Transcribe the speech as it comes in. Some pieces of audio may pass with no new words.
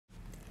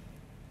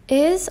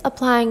Is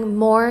applying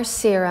more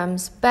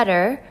serums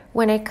better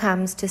when it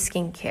comes to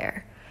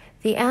skincare?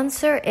 The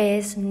answer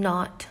is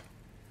not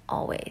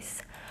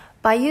always.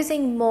 By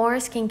using more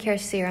skincare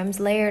serums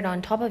layered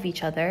on top of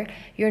each other,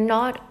 you're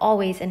not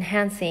always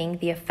enhancing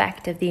the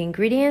effect of the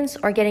ingredients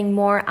or getting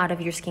more out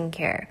of your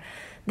skincare.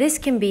 This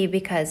can be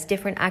because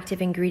different active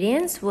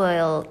ingredients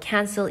will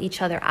cancel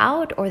each other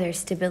out, or their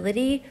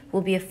stability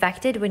will be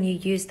affected when you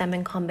use them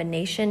in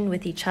combination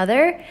with each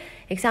other.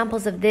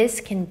 Examples of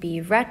this can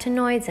be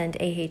retinoids and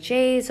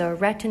AHAs, or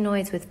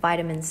retinoids with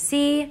vitamin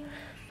C.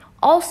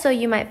 Also,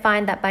 you might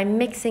find that by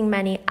mixing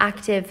many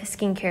active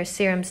skincare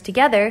serums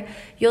together,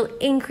 you'll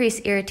increase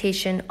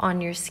irritation on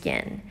your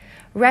skin.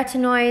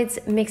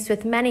 Retinoids mixed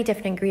with many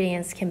different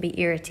ingredients can be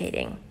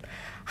irritating.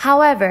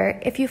 However,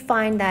 if you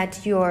find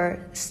that you're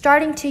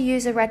starting to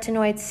use a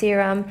retinoid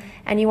serum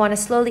and you want to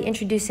slowly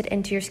introduce it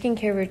into your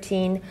skincare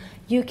routine,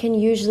 you can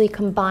usually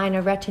combine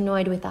a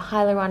retinoid with a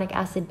hyaluronic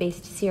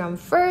acid-based serum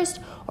first,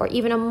 or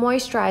even a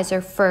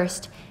moisturizer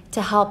first,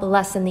 to help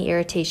lessen the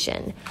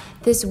irritation.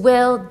 This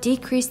will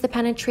decrease the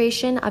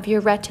penetration of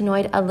your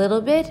retinoid a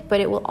little bit,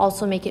 but it will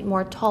also make it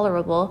more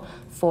tolerable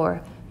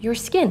for your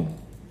skin.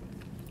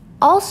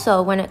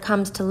 Also, when it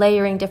comes to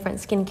layering different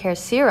skincare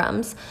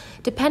serums,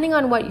 depending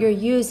on what you're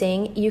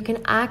using, you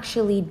can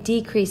actually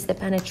decrease the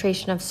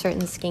penetration of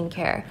certain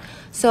skincare.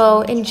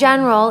 So in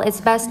general, it's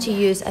best to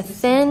use a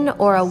thin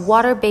or a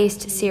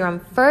water-based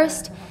serum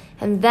first,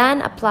 and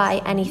then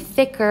apply any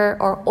thicker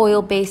or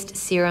oil-based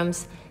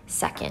serums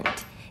second.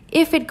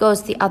 If it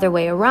goes the other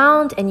way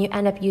around and you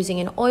end up using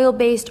an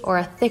oil-based or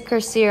a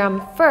thicker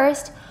serum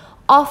first,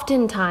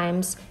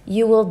 oftentimes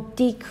you will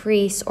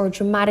decrease or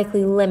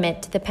dramatically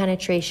limit the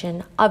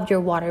penetration of your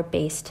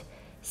water-based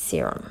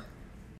serum.